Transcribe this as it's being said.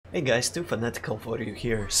Hey guys, too fanatical for you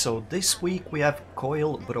here. So this week we have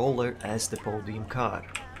Coil Brawler as the podium car.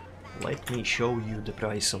 Let me show you the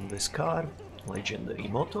price on this car. Legendary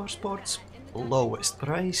Motorsports, lowest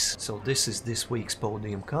price. So this is this week's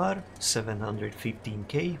podium car,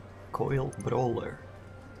 715k Coil Brawler.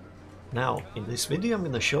 Now, in this video I'm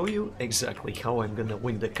gonna show you exactly how I'm gonna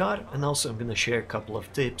win the car, and also I'm gonna share a couple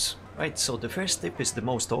of tips. Right, so the first tip is the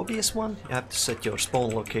most obvious one. You have to set your spawn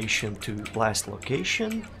location to last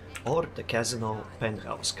location or the casino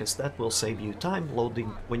penthouse, because that will save you time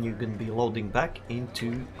loading when you're gonna be loading back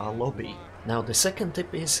into a lobby. Now the second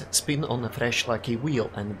tip is spin on a fresh lucky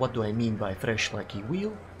wheel, and what do I mean by fresh lucky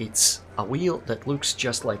wheel? It's a wheel that looks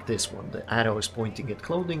just like this one. The arrow is pointing at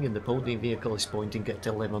clothing and the podium vehicle is pointing at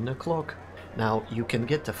 11 o'clock. Now you can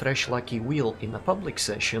get a fresh lucky wheel in a public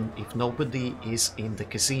session if nobody is in the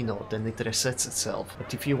casino, then it resets itself.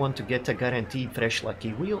 But if you want to get a guaranteed fresh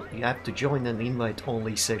lucky wheel, you have to join an invite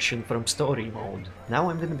only session from story mode. Now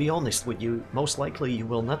I'm gonna be honest with you, most likely you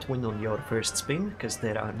will not win on your first spin, because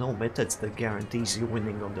there are no methods that guarantees you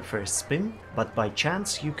winning on the first spin, but by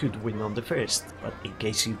chance you could win on the first. But in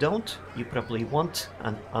case you don't, you probably want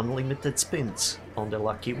an unlimited spins on the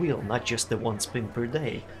lucky wheel, not just the one spin per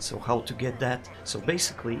day. So how to get that? So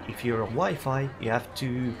basically, if you're on Wi-Fi, you have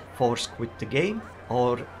to force quit the game,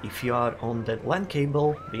 or if you are on the LAN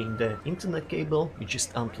cable, being the internet cable, you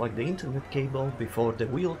just unplug the internet cable before the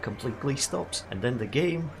wheel completely stops, and then the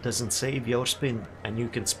game doesn't save your spin, and you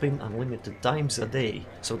can spin unlimited times a day.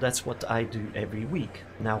 So that's what I do every week.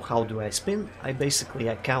 Now how do I spin? I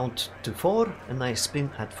count to 4 and I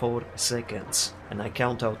spin at 4 seconds. And I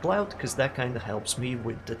count out loud because that kind of helps me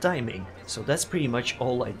with the timing. So that's pretty much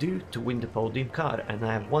all I do to win the podium car, and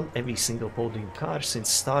I have won every single podium car since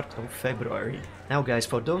start of February. Now guys,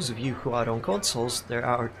 for those of you who are on consoles, there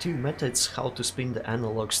are two methods how to spin the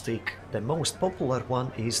analog stick. The most popular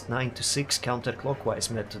one is 9 to 6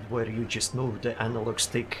 counterclockwise method, where you just move the analog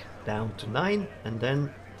stick down to 9 and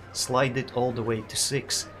then slide it all the way to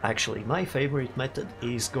 6. Actually, my favorite method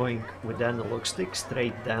is going with the analog stick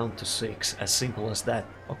straight down to 6, as simple as that.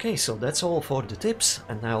 Okay, so that's all for the tips,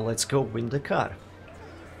 and now let's go win the car.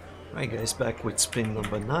 Right guys, back with spin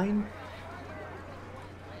number 9.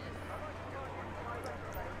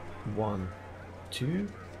 1, 2,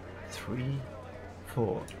 3,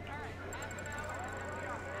 4.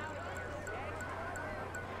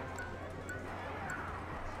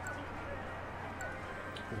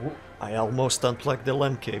 Ooh, I almost unplugged the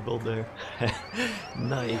LAN cable there.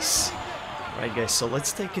 Nice. Right guys, so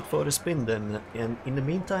let's take it for a spin then, and in the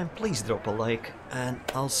meantime please drop a like and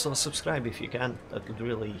also subscribe if you can. That would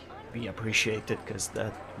really be appreciated, because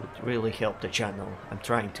that would really help the channel. I'm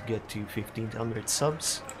trying to get to 1500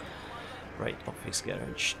 subs. Right, office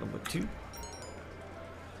garage number 2.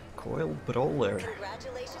 Coil Brawler.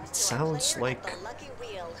 It sounds like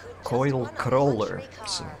Coil Crawler.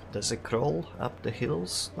 So does it crawl up the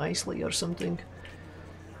hills nicely or something?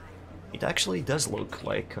 It actually does look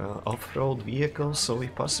like an off-road vehicle, so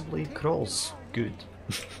it possibly crawls good.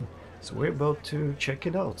 So we're about to check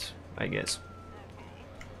it out, I guess.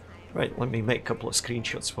 Right, let me make a couple of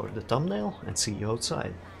screenshots for the thumbnail and see you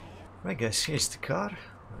outside. Right guys, here's the car.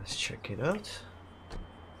 Let's check it out.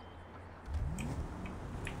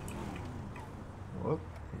 Whoa,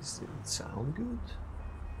 does it sound good?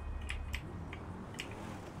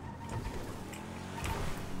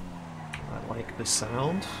 I like the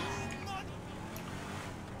sound.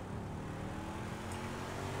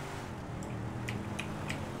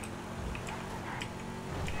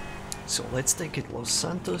 So let's take it Los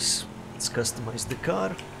Santos. Let's customize the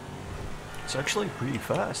car. It's actually pretty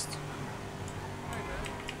fast.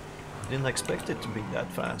 Didn't expect it to be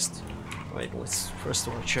that fast. Right, let's first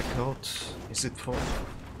of all check out, is it for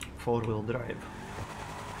four-wheel drive?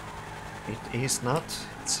 It is not,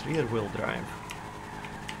 it's rear-wheel drive.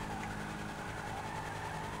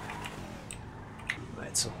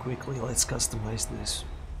 Right, so quickly let's customize this.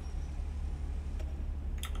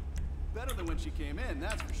 Better than when she came in,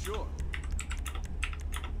 that's for sure.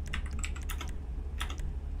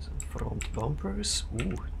 So front bumpers,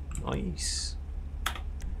 ooh, nice.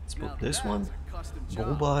 Let's put this one.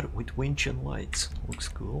 Bull bar with winch and lights. Looks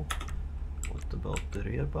cool. What about the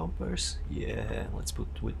rear bumpers? Yeah, let's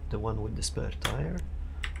put with the one with the spare tire.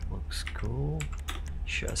 Looks cool.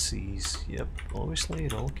 Chassis, yep, obviously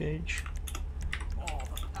roll cage. Oh,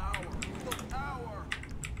 the power.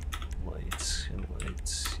 Lights and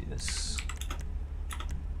lights, yes.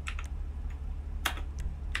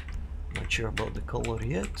 Not sure about the color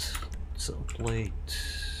yet. So plate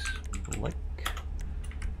black.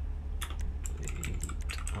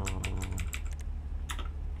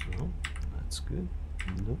 No, that's good.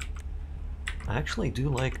 I actually do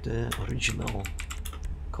like the original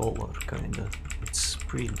color, kinda. It's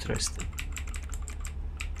pretty interesting.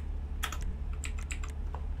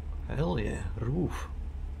 Hell yeah, roof.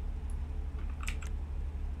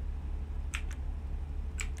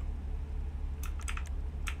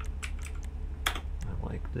 I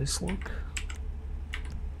like this look.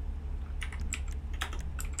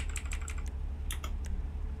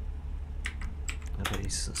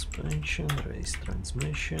 Race suspension, race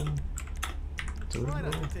transmission, Try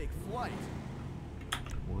not turbo, to take flight.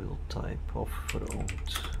 wheel type off-road,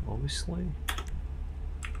 obviously.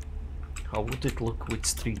 How would it look with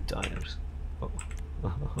street tires? Oh,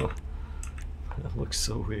 that looks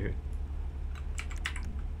so weird.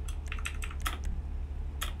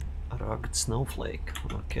 A rugged snowflake.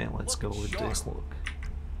 Okay, let's go with this look.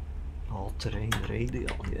 All-terrain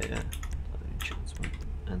radial, yeah.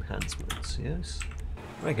 Enhancements, yes.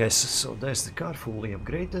 Right guys, so there's the car fully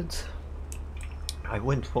upgraded. I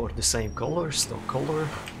went for the same color, stock color,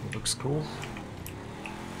 it looks cool.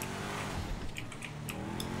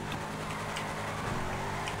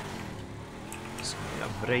 So we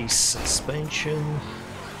have race suspension.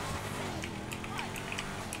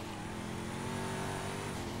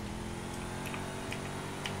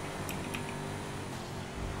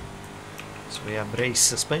 So we have race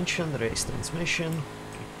suspension, race transmission.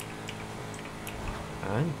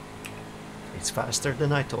 And it's faster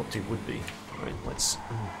than I thought it would be. Alright, let's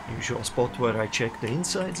usual spot where I check the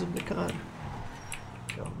insides of the car.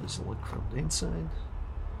 How does it look from the inside?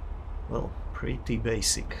 Well, pretty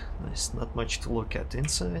basic. There's not much to look at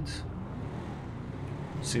inside.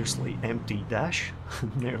 Seriously empty dash.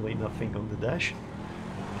 Nearly nothing on the dash.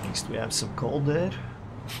 At least we have some cold air.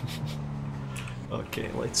 Okay,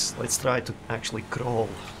 let's try to actually crawl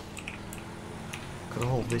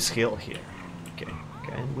this hill here. Okay.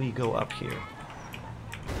 Can we go up here?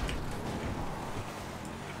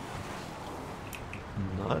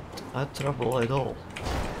 Not a trouble at all.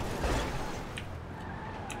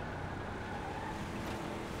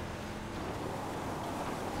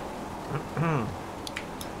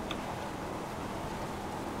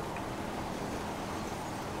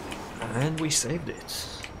 And we saved it.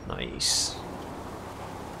 Nice.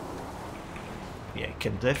 Yeah,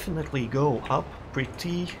 can definitely go up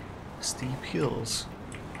pretty steep hills.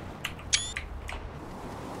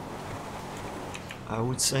 I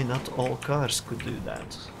would say not all cars could do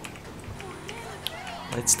that.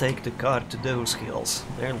 Let's take the car to those hills.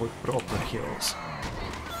 They look proper hills.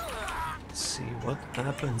 Let's see what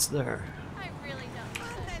happens there. I really don't.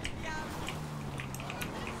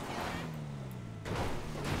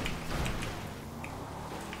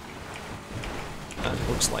 That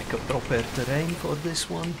looks like a proper terrain for this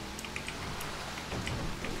one.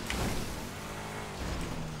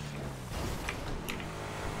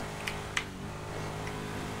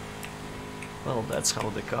 Well, that's how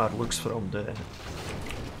the car looks from the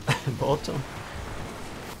bottom.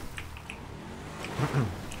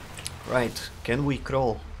 Right, can we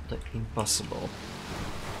crawl the impossible?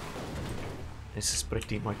 This is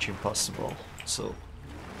pretty much impossible, so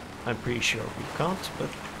I'm pretty sure we can't, but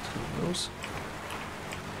who knows?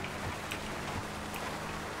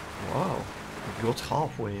 Wow, we got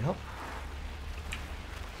halfway up.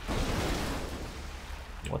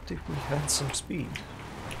 What if we had some speed?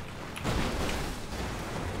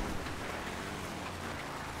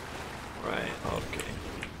 Right, okay.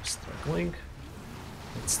 Struggling.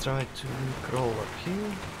 Let's try to crawl up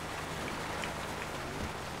here.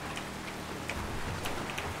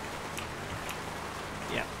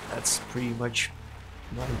 Yeah, that's pretty much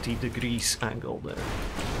 90 degrees angle there.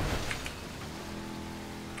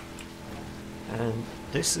 And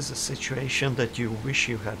this is a situation that you wish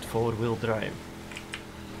you had four-wheel drive.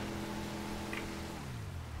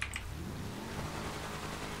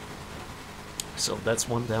 So that's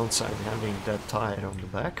one downside, having that tire on the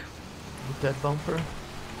back with that bumper.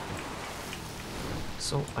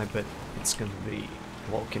 So I bet it's gonna be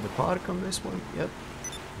walk in the park on this one. Yep,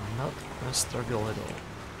 not a struggle at all.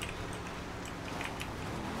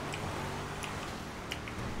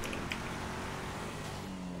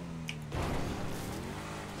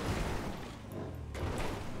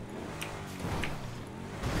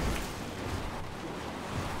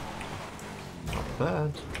 Not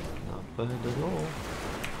bad. Not bad at all.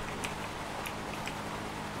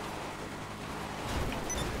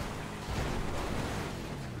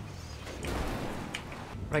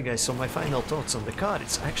 Right guys, so my final thoughts on the car.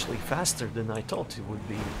 It's actually faster than I thought it would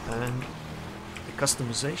be, and the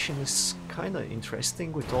customization is kinda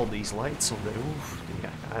interesting with all these lights on the roof. You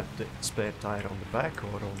add the spare tire on the back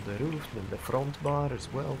or on the roof, then the front bar as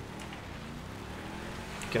well.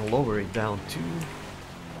 can lower it down too.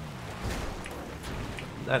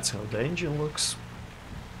 That's how the engine looks.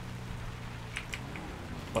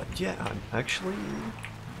 But yeah, I'm actually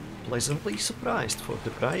pleasantly surprised. For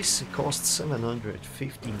the price. It costs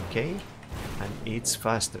 715k and it's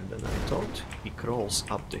faster than I thought. It crawls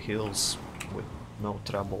up the hills with no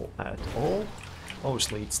trouble at all.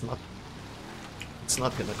 Obviously it's not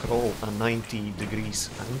gonna crawl at 90 degrees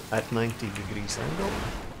and at 90 degrees angle.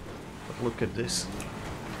 But look at this.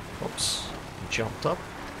 Oops, it jumped up.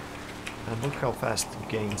 And look how fast it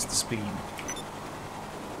gains the speed.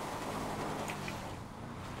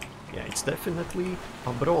 Yeah, it's definitely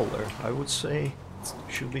a brawler. I would say it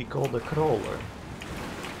should be called a crawler.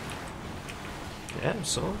 Yeah,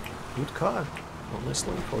 so good car.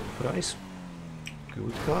 Honestly, for the price,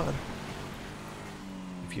 good car.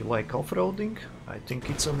 If you like off-roading, I think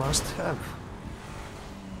it's a must-have.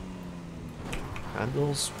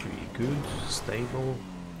 Handles pretty good, stable.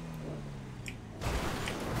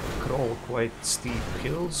 Crawl quite steep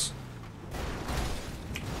hills.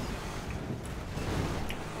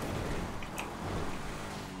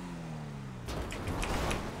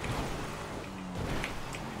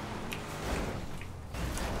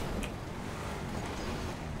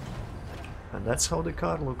 And that's how the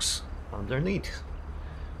car looks underneath.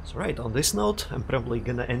 So right, on this note, I'm probably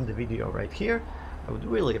gonna end the video right here. I would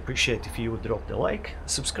really appreciate if you would drop the like,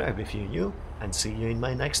 subscribe if you're new, and see you in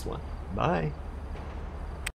my next one. Bye!